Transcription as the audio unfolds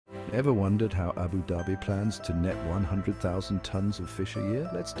Ever wondered how Abu Dhabi plans to net 100,000 tons of fish a year?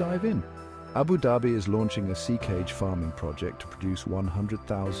 Let's dive in. Abu Dhabi is launching a sea cage farming project to produce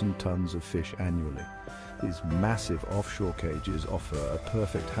 100,000 tons of fish annually. These massive offshore cages offer a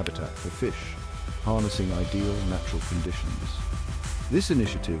perfect habitat for fish, harnessing ideal natural conditions. This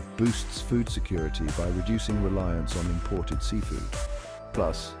initiative boosts food security by reducing reliance on imported seafood.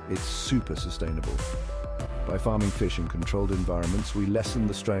 Plus, it's super sustainable. By farming fish in controlled environments, we lessen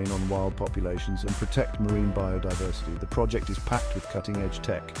the strain on wild populations and protect marine biodiversity. The project is packed with cutting-edge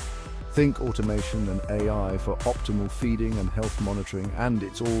tech. Think automation and AI for optimal feeding and health monitoring, and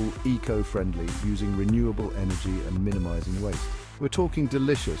it's all eco-friendly, using renewable energy and minimizing waste. We're talking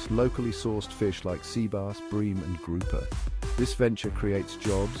delicious, locally sourced fish like sea bass, bream and grouper. This venture creates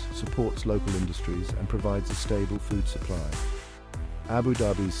jobs, supports local industries and provides a stable food supply. Abu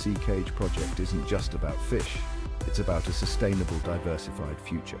Dhabi's Sea Cage project isn't just about fish, it's about a sustainable, diversified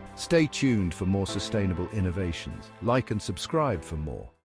future. Stay tuned for more sustainable innovations. Like and subscribe for more.